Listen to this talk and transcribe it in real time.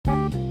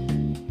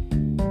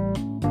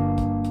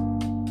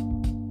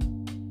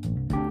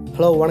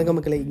Hello வணக்கம்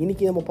மக்களே.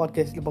 இன்றைக்கி நம்ம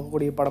பாட்காஸ்ட்டில்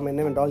பார்க்கக்கூடிய படம்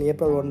என்னவென்றால்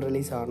ஏப்ரல் 1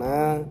 ரிலீஸ் ஆன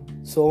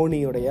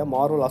சோனியுடைய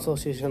மார்வல்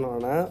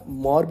அசோசியேஷனான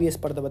மார்பியஸ்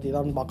படத்தை பற்றி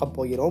தான் பார்க்க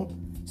போகிறோம்.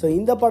 ஸோ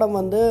இந்த படம்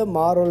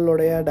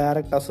மார்வலுடைய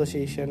direct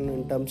association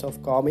in terms of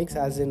comics,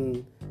 as in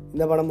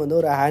இந்த படம்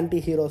ஒரு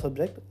anti hero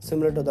subject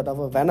similar to that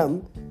of venom.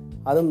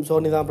 அதுவும்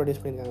சோனி தான்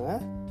ப்ரொடியூஸ் பண்ணியிருக்காங்க.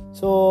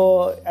 ஸோ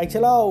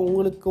ஆக்சுவலாக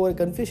உங்களுக்கு ஒரு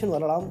கன்ஃபியூஷன்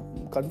வரலாம்.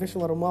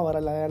 கன்ஃபியூஷன் வருமா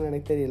வரலையான்னு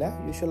எனக்கு தெரியல.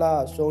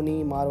 யூஸ்வலாக சோனி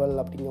மார்வல்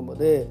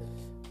அப்படிங்கும்போது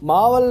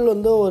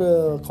மார்வல் ஒரு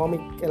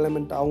காமிக்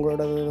எலமெண்ட்,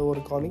 அவங்களோட ஒரு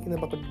காமிக், இந்த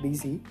பக்கம்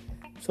டிசி.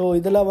 ஸோ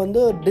இதில்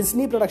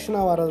டிஸ்னி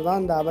ப்ரொடக்ஷனாக வர்றது தான்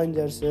இந்த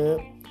அவெஞ்சர்ஸு,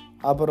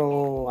 அப்புறம்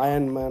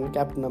அயன்மேன்,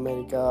 கேப்டன்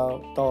அமெரிக்கா,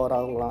 தோர்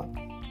அவங்களாம்.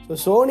 ஸோ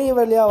சோனி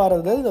வழியாக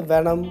வர்றது இந்த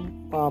வெனம்,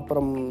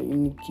 அப்புறம்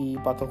இன்னைக்கு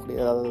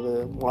பார்க்கக்கூடிய அதாவது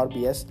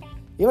மார்பியஸ்.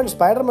 ஈவன்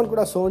ஸ்பைடர்மேன்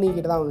கூட சோனி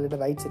கிட்ட தான் அவங்ககிட்ட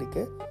ரைட்ஸ்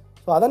இருக்குது.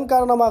 ஸோ அதன்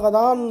காரணமாக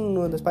தான்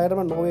இந்த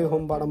ஸ்பைடர்மேன் நோ வே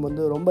ஹோம் படம்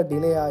ரொம்ப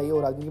டிலே ஆகி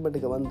ஒரு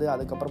அக்ரிமெண்ட்டுக்கு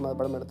அதுக்கப்புறம் அந்த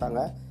படம்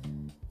எடுத்தாங்க.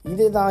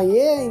 இது தான்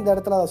ஏன் இந்த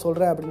இடத்துல அதை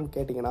சொல்கிறேன் அப்படின்னு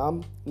கேட்டிங்கன்னா,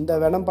 இந்த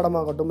வெனம்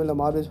படமாகட்டும் இல்லை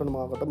மார்பியஸ்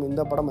படமாகட்டும்,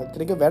 இந்த படம்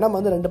இத்தனைக்கும் வெனம்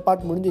 2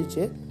 பார்ட்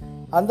முடிஞ்சிச்சு.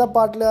 அந்த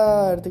பார்ட்டில்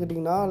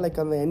எடுத்துக்கிட்டிங்கன்னா லைக்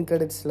அந்த என்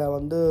கிரெடிட்ஸில்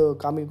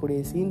காமிக்கக்கூடிய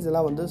சீன்ஸ்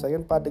எல்லாம்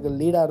செகண்ட் பார்ட்டுக்கு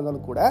லீடாக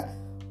இருந்தாலும் கூட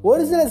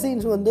ஒரு சில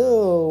சீன்ஸ்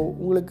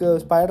உங்களுக்கு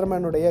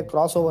ஸ்பைடர்மேனுடைய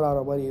கிராஸ் ஓவர்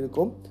ஆகிற மாதிரி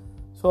இருக்கும்.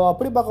 ஸோ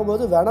அப்படி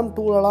பார்க்கும்போது வெனம்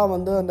 2லலாம்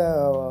அந்த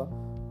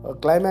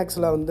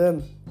கிளைமேக்ஸில்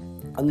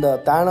அந்த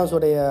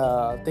தேனோஸுடைய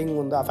திங்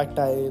அஃபெக்ட்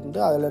ஆகிருந்து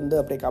அதுலேருந்து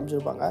அப்படியே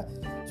காமிச்சிருப்பாங்க.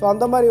 ஸோ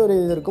அந்த மாதிரி ஒரு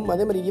இது இருக்கும்.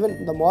 அதே மாதிரி ஈவன்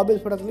இந்த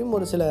மார்பியஸ் படத்துலேயும்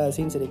ஒரு சில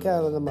சீன்ஸ் இருக்குது.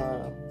 அதை நம்ம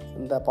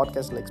இந்த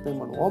பாட்காஸ்ட்டில் எக்ஸ்பிளைன்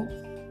பண்ணுவோம்.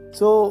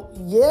 ஸோ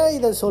ஏன்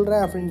இதை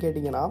சொல்கிறேன் அப்படின்னு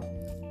கேட்டிங்கன்னா,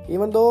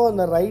 ஈவன் தோ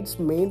அந்த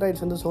மெயின்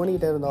ரைட்ஸ்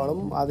சோனிகிட்ட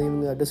இருந்தாலும் அது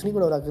இவங்க டிஸ்னி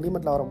கூட ஒரு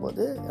அக்ரிமெண்ட்டில்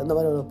வரும்போது அந்த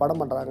மாதிரி ஒரு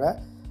படம் பண்ணுறாங்க.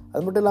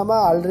 அது மட்டும்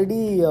இல்லாமல்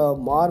ஆல்ரெடி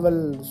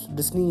மார்வல்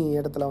டிஸ்னி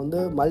இடத்துல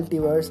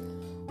மல்டிவர்ஸ்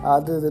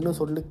அது இதுன்னு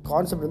சொல்லி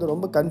கான்செப்ட்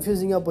ரொம்ப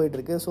கன்ஃபியூசிங்காக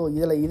போயிட்டுருக்கு. ஸோ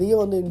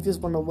இதையும்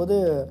இன்ஃப்யூஸ் பண்ணும்போது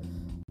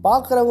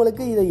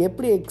பார்க்குறவங்களுக்கு இதை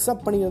எப்படி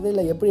எக்ஸப்ட் பண்ணிக்கிறது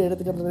இல்லை எப்படி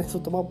எடுத்துக்கிறதுனே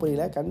சுத்தமாக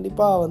புரியல.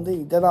 கண்டிப்பாக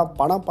இதை நான்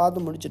படம்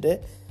பார்த்து முடிச்சுட்டு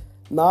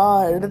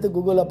நான் எடுத்து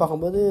கூகுளில்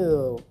பார்க்கும்போது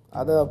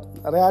அதை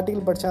நிறைய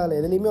ஆர்டிக்கல் படித்தேன். அதில்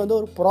எதுலேயுமே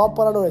ஒரு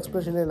ப்ராப்பரான ஒரு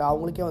எக்ஸ்பிரஷனே இல்லை.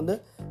 அவங்களுக்கே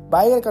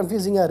பயங்கர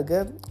கன்ஃபியூசிங்காக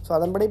இருக்குது. ஸோ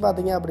அதன்படி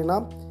பார்த்தீங்க அப்படின்னா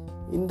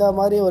இந்த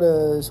மாதிரி ஒரு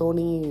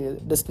சோனி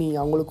டிஸ்னி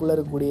அவங்களுக்குள்ளே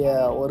இருக்கக்கூடிய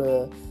ஒரு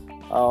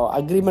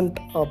அக்ரிமெண்ட்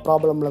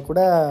ப்ராப்ளமில்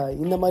கூட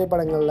இந்த மாதிரி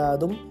படங்களில்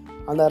அதுவும்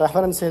அந்த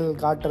ரெஃபரன்ஸில்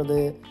காட்டுறது,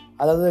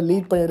 அதாவது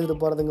லீட் பண்ணி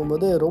எடுத்துகிட்டு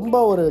போகிறதுங்கும்போது ரொம்ப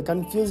ஒரு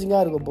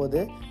கன்ஃபியூசிங்காக இருக்கும் போது.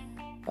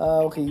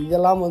 ஓகே,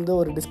 இதெல்லாம்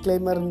ஒரு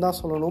டிஸ்க்ளைமர்னு தான்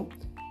சொல்லணும்.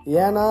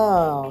 ஏன்னா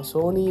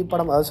சோனி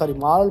படம்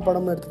மார்வல்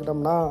படம்னு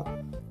எடுத்துக்கிட்டோம்னா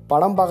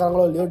படம்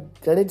பார்க்குறாங்களோ இல்லையோ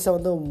கிரெடிட்ஸை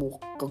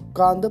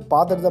உட்காந்து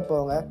பார்த்துட்டு தான்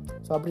போவாங்க.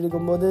 ஸோ அப்படி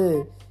இருக்கும்போது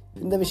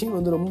இந்த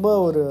விஷயம் ரொம்ப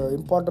ஒரு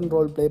இம்பார்ட்டன்ட்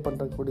ரோல் ப்ளே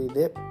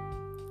பண்ணுறக்கூடியது.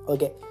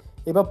 ஓகே,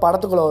 இப்போ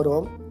படத்துக்குள்ளே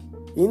வருவோம்.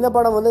 இந்த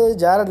படம்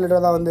ஜாரட் லெட்டோ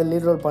தான்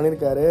லீட் ரோல்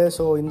பண்ணியிருக்காரு.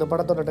 ஸோ இந்த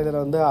படத்தோட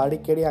ட்ரெய்லரை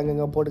அடிக்கடி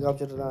அங்கங்கே போட்டு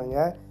காமிச்சிட்டு இருக்காங்க.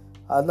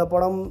 அந்த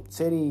படம்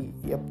சரி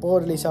எப்போ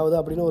ரிலீஸ் ஆகுது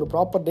அப்படின்னு ஒரு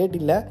ப்ராப்பர் டேட்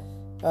இல்லை.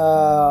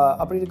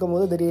 அப்படி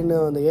இருக்கும்போது திடீர்னு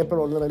அந்த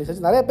ஏப்ரல் 1 ரிலீஸ்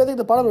ஆச்சு. நிறைய பேருக்கு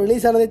இந்த படம்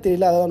ரிலீஸ் ஆனதே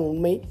தெரியல, அதான்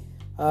உண்மை.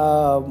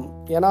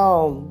 ஏன்னா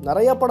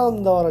நிறைய படம்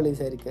இந்த வாரம்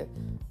ரிலீஸ் ஆகிருக்கு.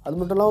 அது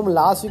மட்டும் இல்லாமல்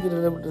லாஸ்ட்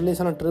வீக்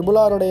ரிலீஸ் ஆன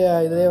ட்ரிபிளாருடைய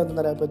இதே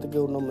நிறைய பேர்த்துக்கு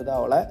இன்னும்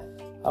இதாகலை.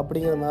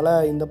 அப்படிங்கிறதுனால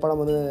இந்த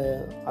படம்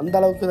அந்த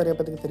அளவுக்கு நிறைய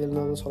பேர்த்துக்கு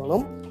தெரியலன்னு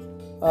சொல்லணும்.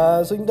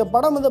 ஸோ இந்த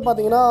படம்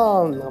பார்த்திங்கன்னா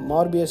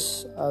மார்பியஸ்,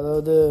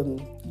 அதாவது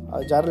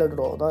ஜாரட்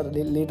லெட்டோ தான்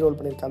லீட் ரோல்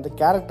பண்ணியிருக்கேன். அந்த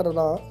கேரக்டர்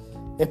தான்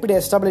எப்படி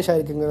எஸ்டாப்ளிஷ்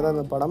ஆகிருக்குங்கிறது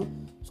அந்த படம்.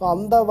 ஸோ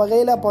அந்த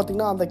வகையில்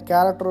பார்த்திங்கன்னா அந்த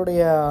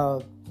கேரக்டருடைய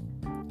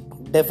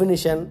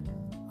டெஃபினிஷன்,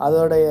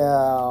 அதோடைய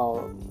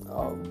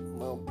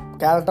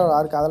கேரக்டர்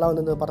ஆர்க், அதெல்லாம்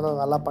இந்த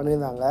படத்தில் நல்லா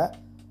பண்ணியிருந்தாங்க.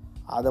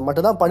 அதை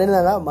மட்டும் தான்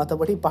பண்ணியிருந்தாங்க.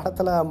 மற்றபடி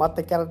படத்தில் மற்ற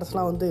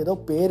கேரக்டர்ஸ்லாம் ஏதோ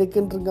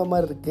பேருக்குன்ற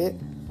மாதிரி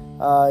இருக்குது.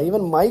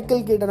 ஈவன்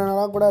மைக்கேல்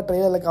கீட்டனெல்லாம் கூட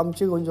ட்ரெய்லரில்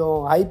காமிச்சு கொஞ்சம்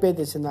ஹைப்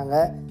ஏற்றி வச்சுருந்தாங்க.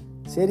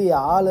 சரி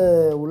ஆள்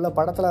உள்ள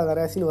படத்தில்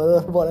நிறையா சீன்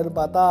வருவார் போலன்னு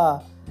பார்த்தா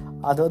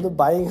அது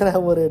பயங்கர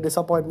ஒரு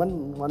டிஸப்பாயின்மெண்ட்.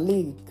 ஒன்லி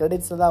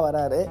கிரெடிட்ஸில் தான்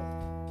வராரு.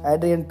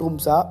 ஆட்ரியன்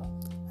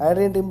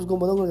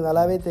டூம்ஸ்க்கும் போது உங்களுக்கு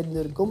நல்லாவே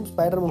தெரிஞ்சிருக்கும்.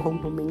 ஸ்பைடர்மேன்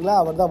ஹோம் கமிங்கில்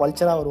அவர் தான்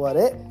வல்ச்சராக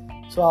வருவார்.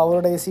 ஸோ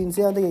அவருடைய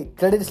சீன்ஸே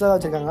கிரெடிட்ஸில் தான்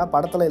வச்சுருக்காங்க,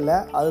 படத்தில் இல்லை.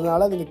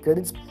 அதனால நீங்கள்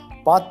கிரெடிட்ஸ்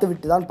பார்த்து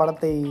விட்டு தான்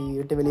படத்தை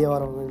விட்டு வெளியே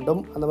வர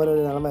வேண்டும், அந்த மாதிரி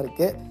ஒரு நிலைமை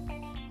இருக்குது.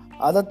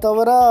 அதை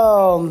தவிர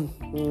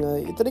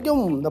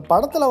இத்தனைக்கும் இந்த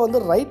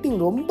படத்தில் ரைட்டிங்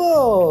ரொம்ப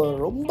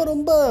ரொம்ப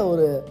ரொம்ப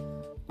ஒரு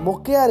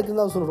மொக்கையாக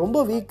இருக்குதுன்னு தான் சொல்லணும். ரொம்ப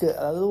வீக்கு.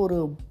 அதாவது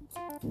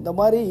இந்த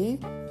மாதிரி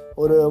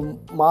ஒரு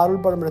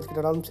மார்வல் படம்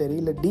எடுத்துக்கிட்டாலும் சரி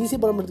இல்லை டிசி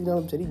படம்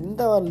எடுத்துக்கிட்டாலும் சரி,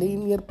 இந்த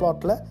லீனியர்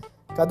பிளாட்டில்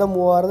கதை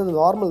மூவ் ஆகிறது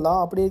நார்மல்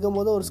தான். அப்படி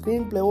இருக்கும்போது ஒரு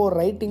ஸ்க்ரீன் பிளேவோ ஒரு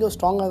ரைட்டிங்கோ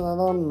ஸ்ட்ராங்காக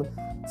இருந்தால் தான்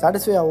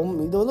சாட்டிஸ்ஃபை ஆகும்.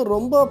 இது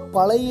ரொம்ப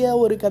பழைய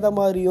ஒரு கதை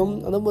மாதிரியும்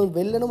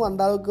வெள்ளனும்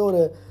அந்த அளவுக்கு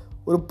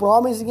ஒரு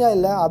ப்ராமிசிங்காக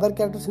இல்லை. அதர்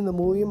கேரக்டர்ஸ் இந்த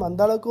மூவியும்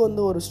அந்த அளவுக்கு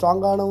ஒரு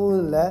ஸ்ட்ராங்கானவும்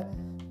இல்லை.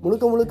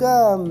 முழுக்க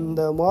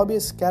இந்த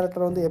மார்பியஸ்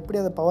கேரக்டர் எப்படி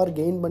அதை பவர்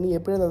கெயின் பண்ணி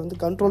எப்படி அதை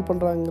கண்ட்ரோல்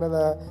பண்ணுறாங்கிறத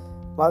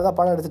மாதிரி தான்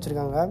படம் எடுத்து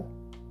வச்சுருக்காங்க.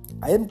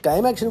 அதே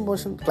கிளைமேக்ஸ்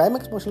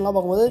போர்ஷன்லாம்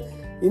பார்க்கும்போது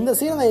இந்த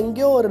சீனை நான்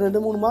எங்கேயோ ஒரு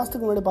 2-3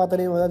 மாதத்துக்கு முன்னாடி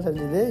பார்த்தனே தான்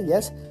தெரிஞ்சுது.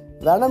 எஸ்,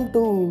 வெனம்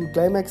 2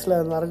 கிளைமேக்ஸில்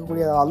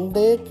நடக்கக்கூடிய அந்த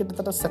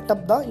கிட்டத்தட்ட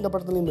செட்டப் தான் இந்த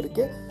படத்துலையும்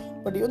இருக்குது.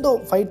 பட்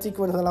ஃபைட்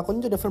சீக்வன்ஸ் எல்லாம்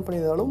கொஞ்சம் டிஃப்ரெண்ட்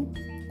பண்ணியிருந்தாலும்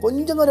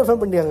கொஞ்சம் தான் ரெஃபர்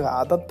பண்ணிட்டாங்க.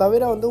 அதை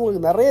தவிர வந்து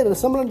உங்களுக்கு நிறைய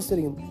ரெசம்பலன்ஸ்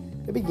தெரியும்.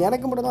 மேபி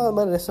எனக்கு மட்டும் தான் அந்த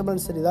மாதிரி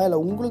ரெசம்பலன்ஸ் தெரியுதா இல்லை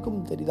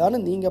உங்களுக்கும் தெரியுதான்னு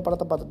நீங்கள்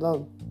படத்தை பார்த்துட்டு தான்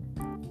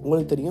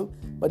உங்களுக்கு தெரியும்.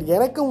 பட்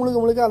எனக்கு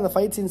முழுக்க அந்த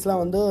ஃபைட்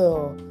சீன்ஸ்லாம் வந்து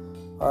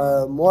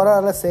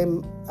மோரால same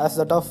as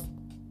that of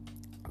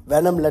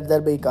Venom let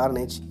there be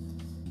Carnage.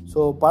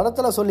 So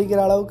படத்தில் சொல்லிக்கிற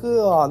அளவுக்கு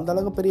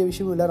அந்தளவுக்கு பெரிய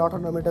விஷயம் இல்லை.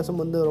 ராட்டன்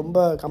டொமேட்டோஸும் வந்து ரொம்ப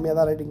கம்மியாக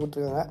தான் ரேட்டிங்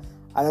கொடுத்துருக்காங்க.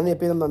 அது வந்து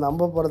எப்பயும் நம்ம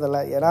நம்ப போகிறதில்ல.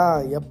 ஏன்னா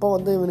எப்போ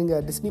வந்து இவனுங்க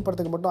டிஸ்னி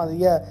படத்துக்கு மட்டும்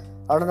அதிக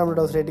ராட்டன்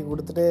டொமேட்டோஸ் ரேட்டிங்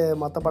கொடுத்துட்டு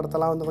மற்ற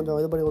படத்தெல்லாம் வந்து கொஞ்சம்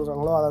இது பண்ணி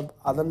கொடுக்குறாங்களோ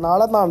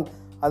அதனால் நான்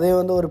அதே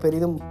வந்து ஒரு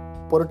பெரிதும்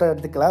பொருட்டாக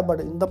எடுத்துக்கல.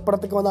 பட் இந்த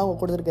படத்துக்கு வந்து அவங்க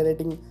கொடுத்துருக்க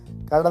ரேட்டிங்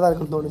கரெக்டாக தான்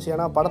இருக்குன்னு தோணுச்சு.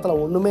 ஏன்னா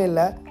படத்தில் ஒன்றுமே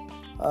இல்லை,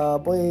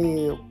 போய்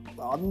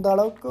அந்த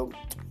அளவுக்கு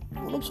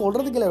ஒன்றும்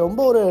சொல்கிறதுக்கு இல்லை.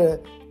 ரொம்ப ஒரு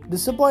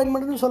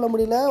டிசப்பாயின்மெண்ட்னு சொல்ல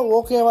முடியல,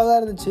 ஓகேவாக தான்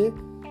இருந்துச்சு.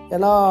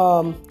 ஏன்னா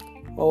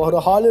ஒரு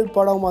ஹாலிவுட்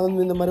படம்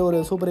வந்து இந்த மாதிரி ஒரு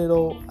super hero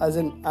as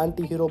in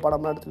anti hero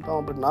படம்லாம் எடுத்துக்கிட்டோம்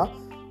அப்படின்னா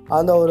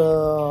அந்த ஒரு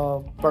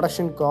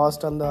ப்ரொடக்ஷன்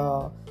காஸ்ட், அந்த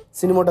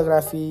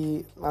சினிமோட்டோகிராஃபி,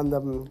 அந்த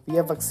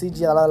விஎஃப்எக்ஸ்,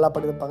 சிஜி அதெல்லாம்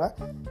பண்ணியிருப்பாங்க.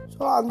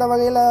 ஸோ அந்த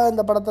வகையில்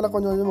இந்த படத்தில்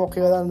கொஞ்சம்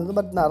ஓகேவாக தான் இருந்தது.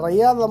 பட்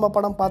நிறையா நம்ம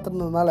படம்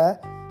பார்த்துருந்ததுனால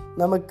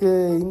நமக்கு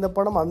இந்த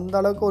படம் அந்த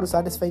அளவுக்கு ஒரு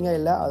சாட்டிஸ்ஃபைங்காக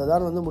இல்லை.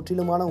 அதுதான் வந்து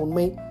முற்றிலுமான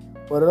உண்மை.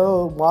 ஒரு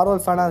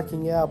மார்வல் ஃபேனாக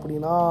இருக்கீங்க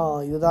அப்படின்னா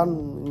இதுதான்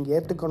நீங்கள்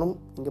ஏற்றுக்கணும்.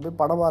 இங்கே போய்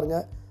படம்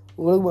பாருங்கள்,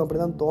 உங்களுக்கும் அப்படி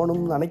தான்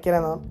தோணும்னு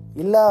நினைக்கிறேன் நான்.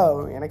 இல்லை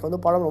எனக்கு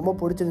வந்து படம் ரொம்ப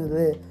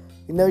பிடிச்சிருந்தது,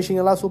 இந்த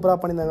விஷயங்கள்லாம் சூப்பராக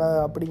பண்ணியிருந்தாங்க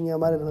அப்படிங்கிற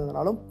மாதிரி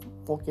இருந்ததுனாலும்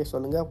ஓகே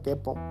சொல்லுங்கள்,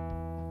 கேட்போம்.